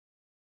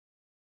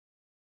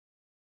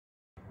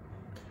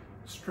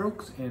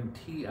Strokes and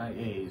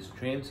TIAs,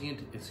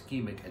 transient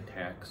ischemic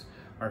attacks,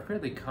 are a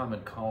fairly common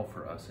call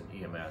for us in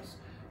EMS.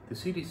 The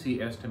CDC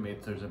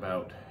estimates there's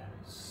about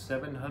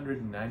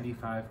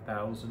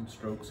 795,000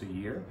 strokes a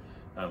year,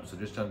 so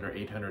just under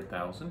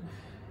 800,000,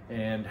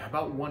 and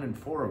about 1 in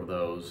 4 of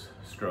those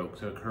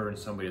strokes occur in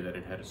somebody that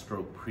had had a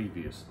stroke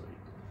previously.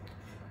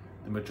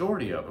 The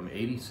majority of them,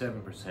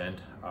 87%,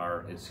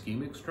 are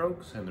ischemic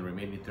strokes, and the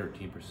remaining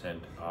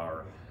 13%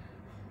 are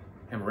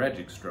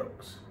hemorrhagic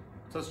strokes.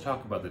 So let's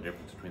talk about the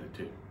difference between the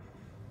two.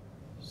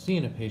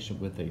 Seeing a patient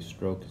with a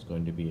stroke is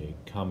going to be a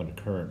common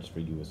occurrence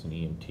for you as an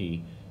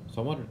EMT, so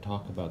I want to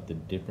talk about the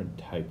different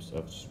types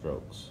of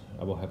strokes.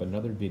 I will have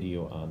another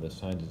video on the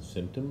signs and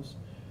symptoms,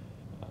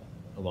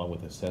 along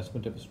with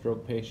assessment of a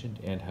stroke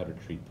patient and how to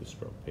treat the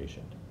stroke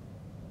patient.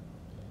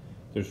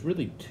 There's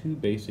really two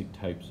basic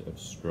types of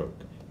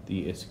stroke.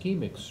 The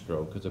ischemic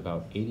stroke is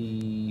about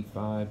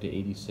 85 to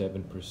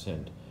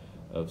 87%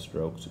 of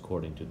strokes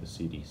according to the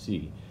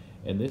CDC.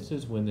 And this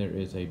is when there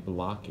is a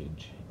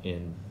blockage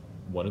in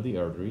one of the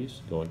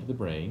arteries going to the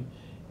brain,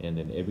 and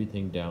then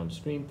everything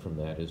downstream from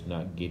that is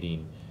not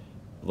getting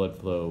blood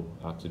flow,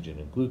 oxygen,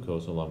 and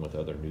glucose along with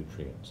other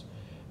nutrients.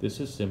 This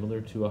is similar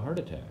to a heart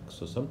attack,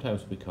 so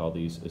sometimes we call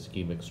these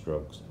ischemic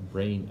strokes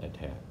brain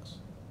attacks.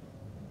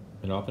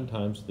 And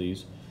oftentimes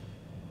these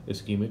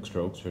ischemic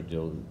strokes are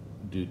due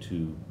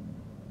to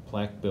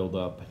plaque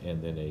buildup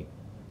and then a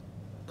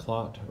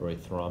clot or a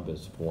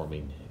thrombus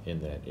forming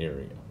in that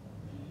area.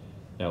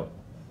 Now,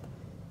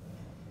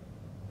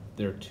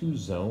 there are two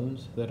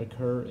zones that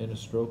occur in a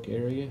stroke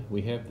area.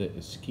 We have the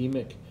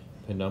Ischemic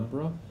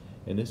Penumbra,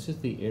 and this is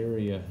the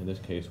area, in this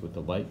case with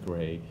the light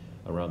gray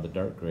around the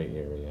dark gray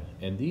area.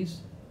 And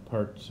these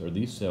parts, or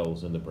these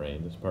cells in the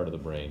brain, this part of the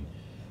brain,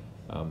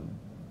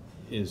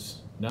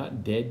 is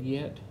not dead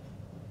yet,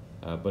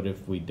 but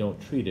if we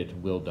don't treat it,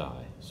 will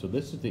die. So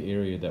this is the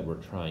area that we're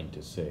trying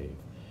to save.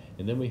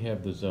 And then we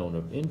have the zone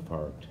of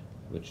infarct,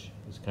 which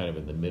is kind of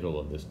in the middle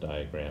of this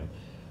diagram.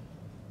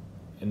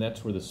 And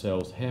that's where the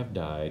cells have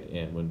died,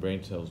 and when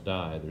brain cells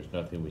die, there's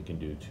nothing we can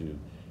do to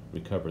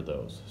recover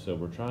those. So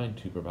we're trying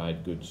to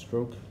provide good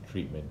stroke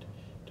treatment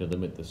to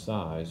limit the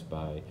size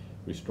by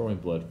restoring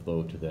blood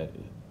flow to that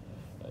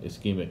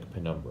ischemic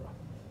penumbra.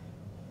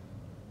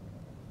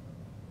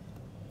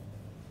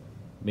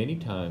 Many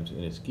times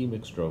an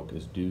ischemic stroke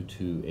is due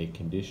to a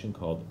condition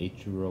called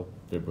atrial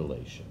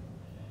fibrillation.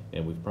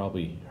 And we've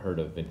probably heard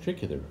of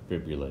ventricular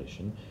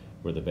fibrillation,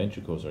 where the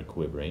ventricles are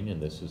quivering, and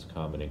this is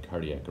common in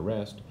cardiac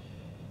arrest.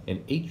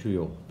 And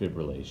atrial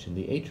fibrillation,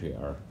 the atria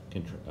are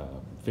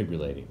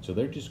fibrillating, so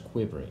they're just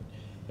quivering.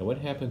 And what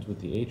happens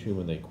with the atria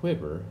when they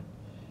quiver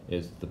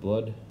is the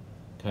blood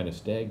kind of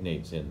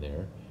stagnates in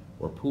there,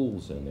 or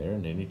pools in there,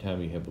 and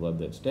anytime you have blood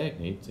that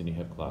stagnates, then you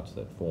have clots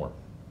that form.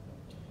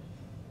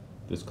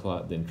 This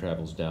clot then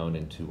travels down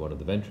into one of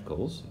the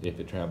ventricles. If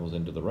it travels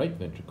into the right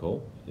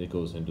ventricle, it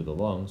goes into the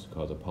lungs,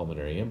 cause a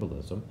pulmonary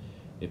embolism.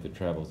 If it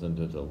travels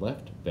into the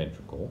left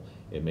ventricle,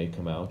 it may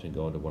come out and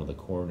go into one of the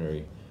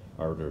coronary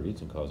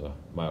arteries and cause a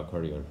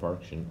myocardial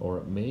infarction, or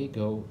it may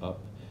go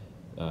up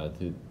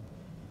to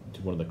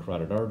one of the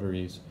carotid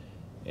arteries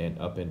and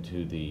up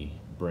into the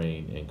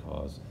brain and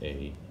cause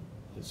a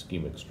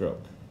ischemic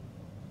stroke.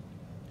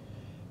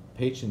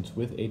 Patients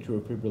with atrial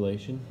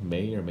fibrillation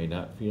may or may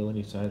not feel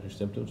any signs or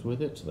symptoms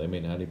with it, so they may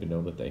not even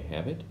know that they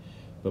have it.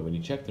 But when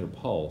you check their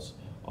pulse,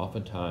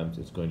 oftentimes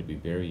it's going to be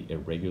very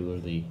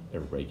irregularly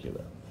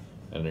irregular.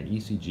 And on an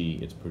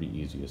ECG, it's pretty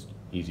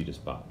easy to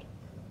spot.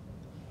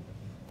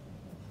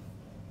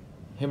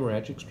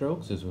 Hemorrhagic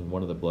strokes is when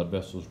one of the blood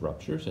vessels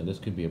ruptures, and this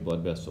could be a blood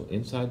vessel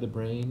inside the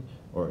brain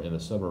or in the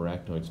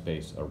subarachnoid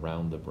space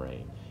around the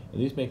brain. And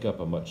these make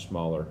up a much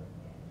smaller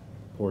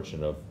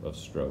portion of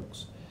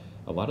strokes.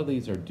 A lot of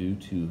these are due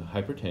to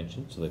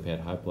hypertension, so they've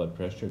had high blood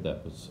pressure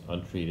that was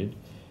untreated,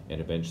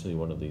 and eventually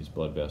one of these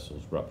blood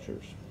vessels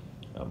ruptures.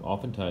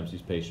 Oftentimes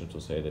these patients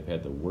will say they've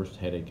had the worst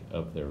headache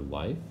of their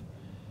life,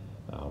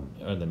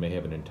 and they may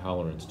have an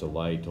intolerance to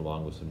light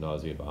along with some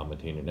nausea,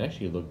 vomiting, and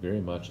actually look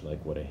very much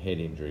like what a head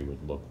injury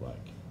would look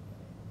like.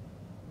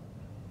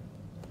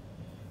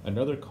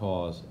 Another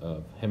cause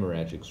of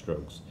hemorrhagic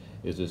strokes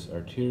is this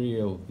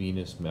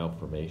arteriovenous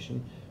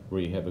malformation, where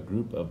you have a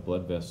group of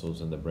blood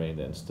vessels in the brain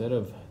that instead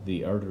of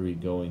the artery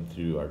going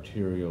through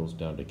arterioles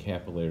down to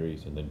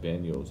capillaries and then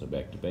venules and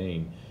back to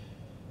vein,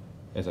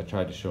 as I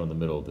tried to show in the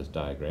middle of this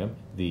diagram,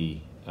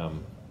 the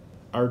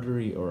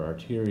artery or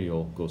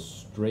arteriole goes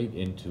straight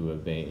into a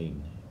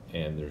vein,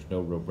 and there's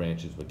no real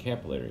branches with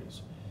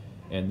capillaries.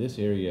 And this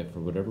area, for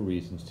whatever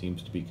reason,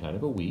 seems to be kind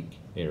of a weak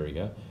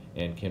area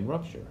and can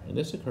rupture. And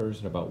this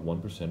occurs in about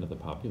 1% of the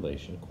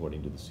population,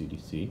 according to the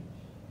CDC,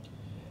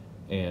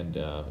 and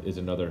is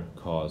another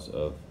cause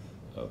of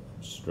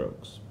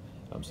strokes.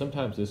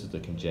 Sometimes this is a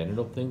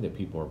congenital thing that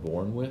people are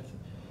born with,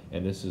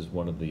 and this is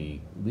one of the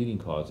leading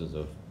causes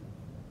of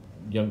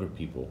younger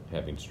people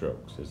having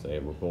strokes, as they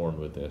were born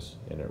with this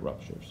and it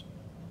ruptures.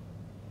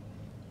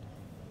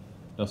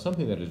 Now,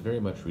 something that is very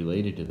much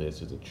related to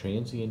this is a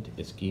transient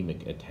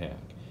ischemic attack.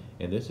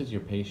 And this is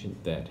your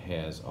patient that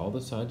has all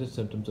the signs and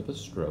symptoms of a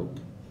stroke,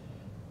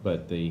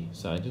 but the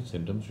signs and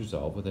symptoms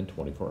resolve within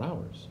 24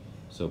 hours.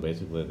 So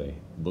basically, they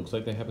looks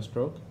like they have a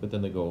stroke, but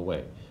then they go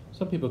away.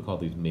 Some people call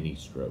these mini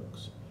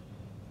strokes.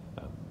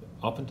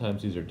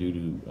 Oftentimes, these are due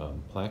to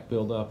plaque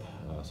buildup,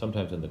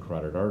 sometimes in the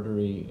carotid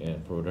artery,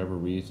 and for whatever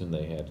reason,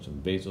 they had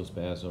some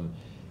vasospasm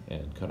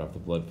and cut off the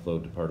blood flow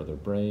to part of their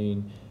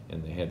brain,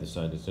 and they had the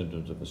signs and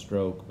symptoms of a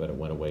stroke, but it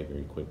went away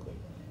very quickly.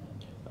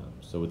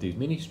 So with these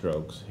mini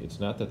strokes,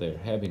 it's not that they're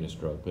having a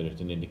stroke, but it's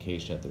an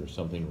indication that there's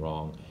something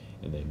wrong,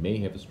 and they may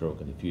have a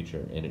stroke in the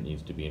future, and it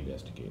needs to be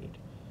investigated.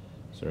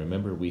 So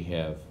remember, we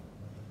have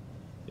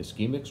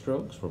ischemic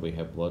strokes, where we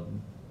have blood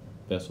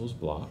vessels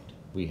blocked.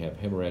 We have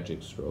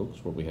hemorrhagic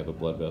strokes, where we have a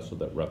blood vessel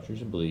that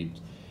ruptures and bleeds.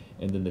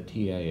 And then the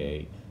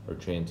TIA, or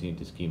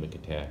transient ischemic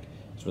attack,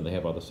 is when they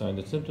have all the signs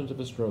and symptoms of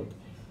a stroke,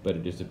 but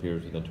it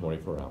disappears within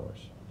 24 hours.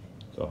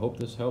 So I hope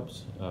this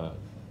helps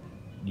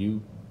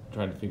you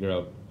trying to figure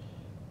out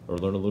or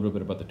learn a little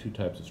bit about the two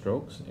types of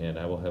strokes, and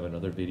I will have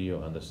another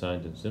video on the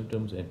signs and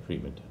symptoms and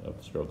treatment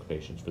of stroke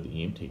patients for the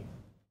EMT.